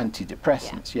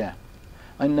antidepressants, yeah.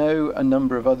 I know a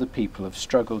number of other people have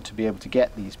struggled to be able to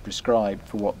get these prescribed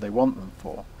for what they want them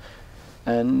for.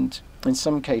 And in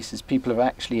some cases, people have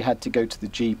actually had to go to the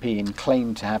GP and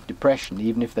claim to have depression,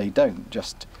 even if they don't,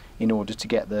 just in order to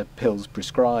get the pills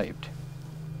prescribed.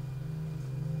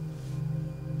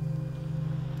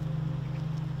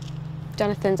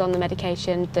 Jonathan's on the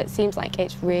medication that seems like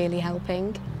it's really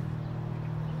helping.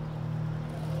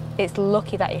 It's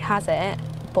lucky that he has it,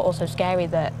 but also scary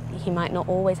that he might not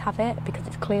always have it, because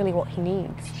it's clearly what he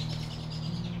needs.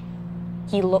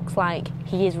 He looks like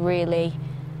he is really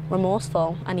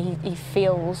remorseful, and he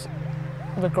feels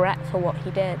regret for what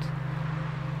he did,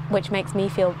 which makes me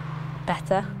feel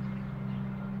better.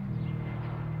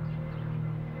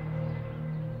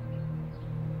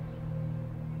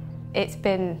 It's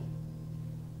been,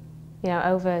 you know,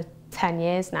 over 10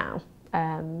 years now.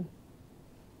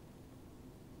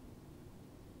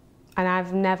 And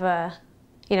I've never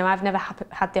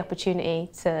had the opportunity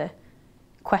to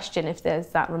question if there's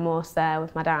that remorse there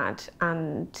with my dad.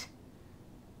 And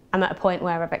I'm at a point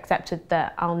where I've accepted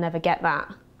that I'll never get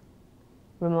that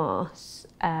remorse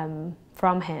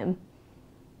from him.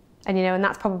 And, you know, and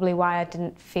that's probably why I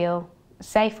didn't feel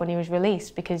safe when he was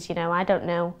released, because, you know, I don't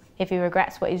know if he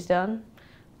regrets what he's done.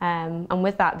 And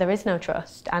with that, there is no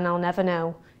trust, and I'll never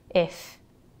know if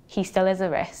he still is a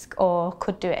risk or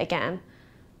could do it again.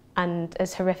 And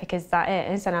as horrific as that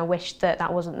is, and I wish that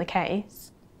that wasn't the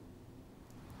case,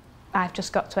 I've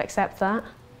just got to accept that.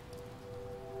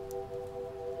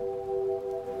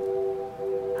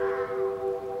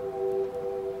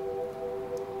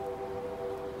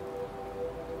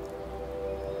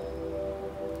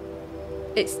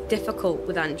 It's difficult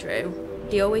with Andrew.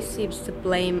 He always seems to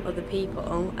blame other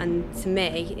people, and to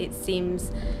me, it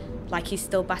seems like he's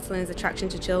still battling his attraction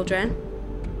to children.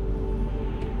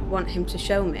 I want him to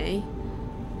show me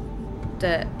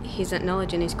that he's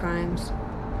acknowledging his crimes.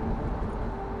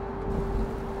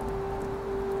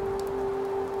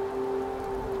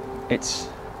 It's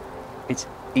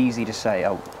easy to say,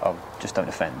 oh, just don't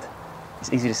offend.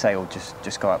 It's easy to say, oh,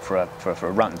 just go out for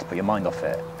a run to put your mind off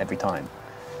it every time.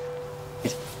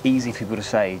 It's easy for people to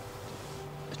say,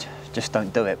 just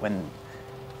don't do it when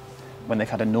they've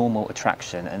had a normal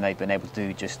attraction and they've been able to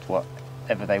do just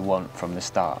whatever they want from the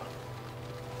start.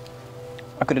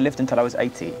 I could have lived until I was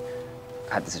 80,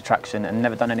 had this attraction and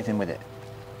never done anything with it.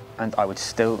 And I would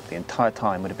still, the entire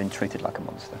time, would have been treated like a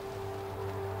monster.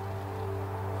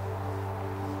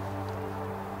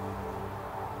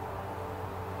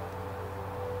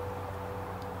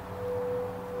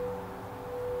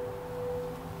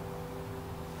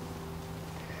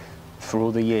 For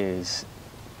all the years,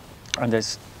 and there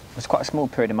was quite a small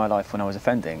period in my life when I was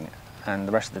offending, and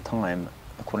the rest of the time,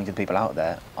 according to the people out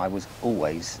there, I was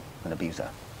always an abuser.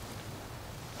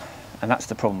 And that's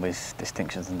the problem with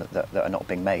distinctions that are not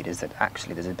being made, is that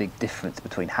actually there's a big difference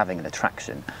between having an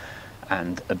attraction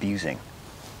and abusing.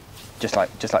 Just like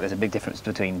there's a big difference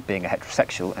between being a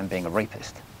heterosexual and being a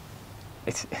rapist.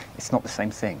 It's not the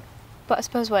same thing. But I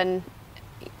suppose when,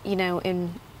 you know,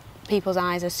 in people's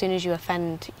eyes, as soon as you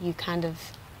offend, you kind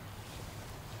of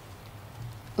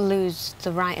lose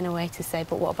the right in a way to say,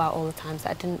 but what about all the times that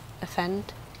I didn't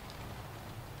offend?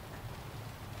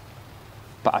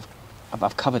 But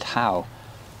I've covered how.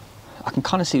 I can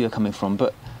kind of see where you're coming from,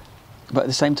 but at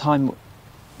the same time,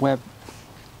 where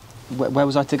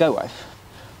was I to go?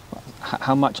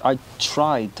 How much I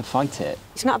tried to fight it.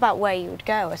 It's not about where you would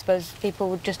go. I suppose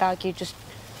people would just argue,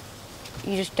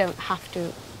 you just don't have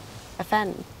to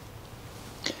offend.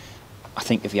 I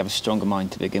think if you have a stronger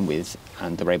mind to begin with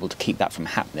and are able to keep that from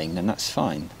happening, then that's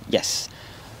fine. Yes,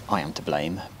 I am to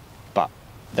blame, but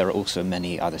there are also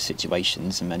many other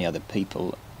situations and many other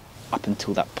people up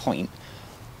until that point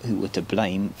who were to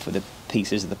blame for the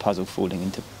pieces of the puzzle falling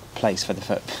into place for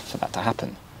that to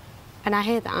happen. And I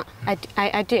hear that.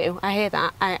 I do. I hear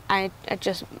that. I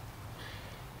just...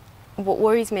 What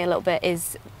worries me a little bit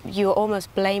is you're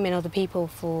almost blaming other people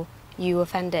for you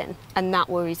offending, and that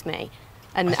worries me.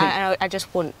 And I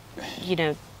just want, you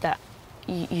know, that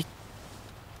you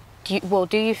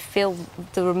do you feel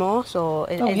the remorse, or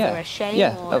is there a shame?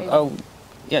 Yeah. Or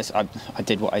Yes, I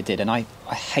did what I did, and I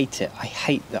hate it. I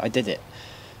hate that I did it.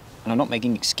 And I'm not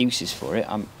making excuses for it.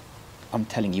 I'm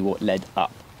telling you what led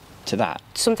up to that.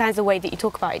 Sometimes the way that you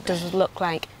talk about it does look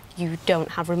like you don't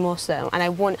have remorse, though, and I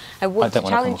want to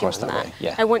challenge you on that.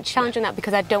 Yeah. I want to challenge on that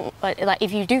because I don't like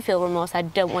if you do feel remorse, I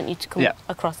don't want you to come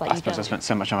across like you don't. I suppose I spent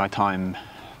so much of my time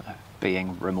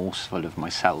being remorseful of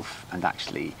myself, and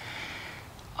actually,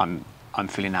 I'm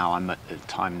feeling now I'm at a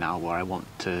time now where I want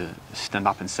to stand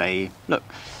up and say, look,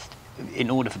 in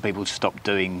order for people to stop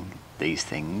doing these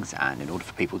things, and in order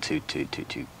for people to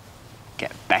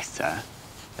get better,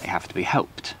 they have to be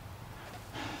helped.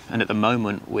 And at the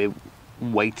moment, we're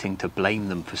waiting to blame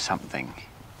them for something.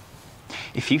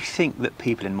 If you think that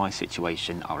people in my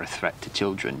situation are a threat to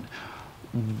children,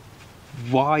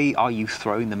 why are you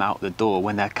throwing them out the door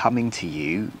when they're coming to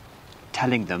you,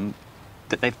 telling them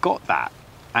that they've got that?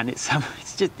 And it's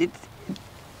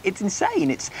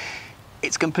insane.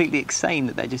 It's completely insane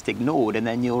that they're just ignored, and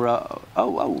then you're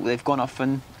they've gone off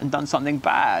and done something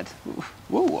bad.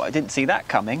 Whoa, I didn't see that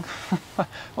coming.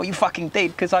 Well, you fucking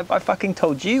did, because I fucking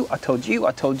told you. I told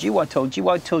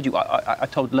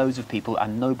loads of people,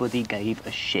 and nobody gave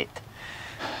a shit.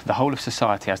 The whole of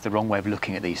society has the wrong way of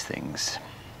looking at these things.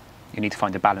 You need to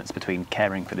find a balance between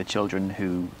caring for the children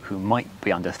who might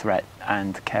be under threat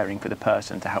and caring for the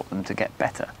person to help them to get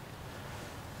better.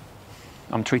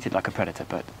 I'm treated like a predator,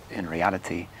 but in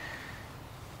reality,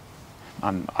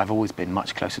 I've always been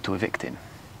much closer to a victim.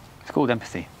 It's called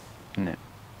empathy, isn't it?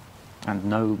 And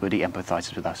nobody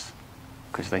empathises with us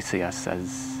because they see us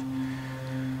as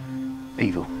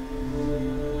evil.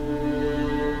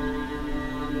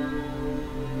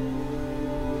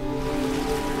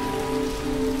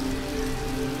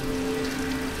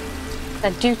 I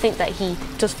do think that he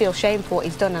does feel shame for what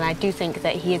he's done, and I do think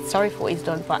that he is sorry for what he's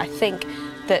done, but I think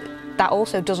that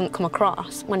also doesn't come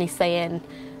across when he's saying,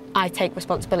 I take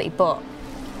responsibility, but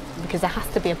because there has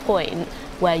to be a point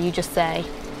where you just say,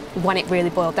 when it really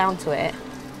boiled down to it,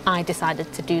 I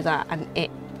decided to do that and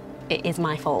it is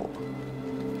my fault.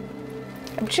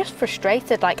 I'm just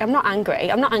frustrated. Like, I'm not angry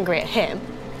at him.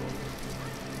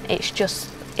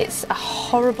 It's a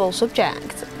horrible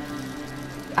subject.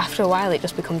 After a while, it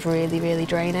just becomes really, really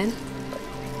draining.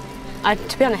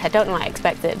 To be honest, I don't know what I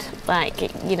expected. Like,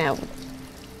 you know,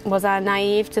 was I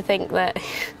naive to think that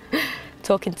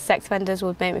talking to sex offenders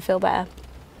would make me feel better?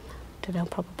 I don't know,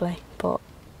 probably, but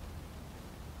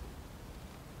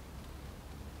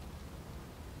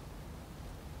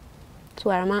it's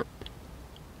where I'm at.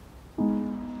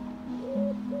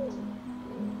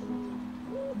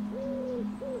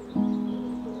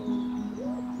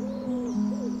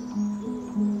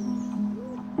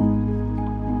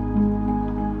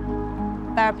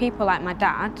 There are people like my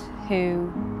dad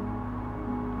who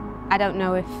I don't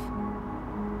know if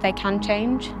they can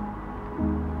change.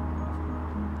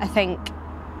 I think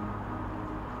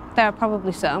there are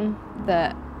probably some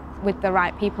that, with the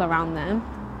right people around them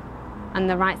and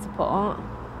the right support,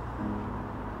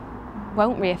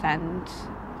 won't reoffend.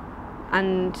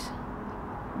 And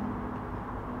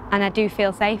I do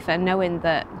feel safer knowing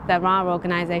that there are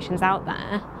organisations out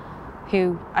there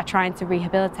who are trying to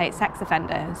rehabilitate sex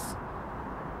offenders.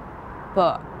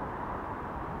 But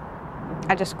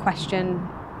I just question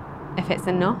if it's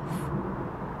enough.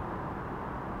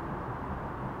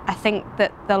 I think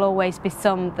that there'll always be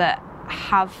some that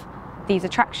have these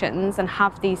attractions and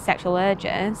have these sexual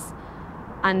urges,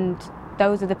 and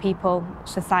those are the people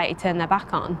society turn their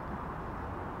back on.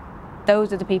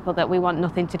 Those are the people that we want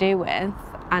nothing to do with,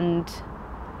 and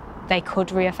they could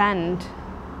reoffend.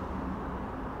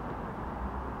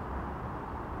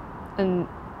 And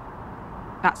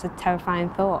that's a terrifying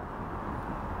thought.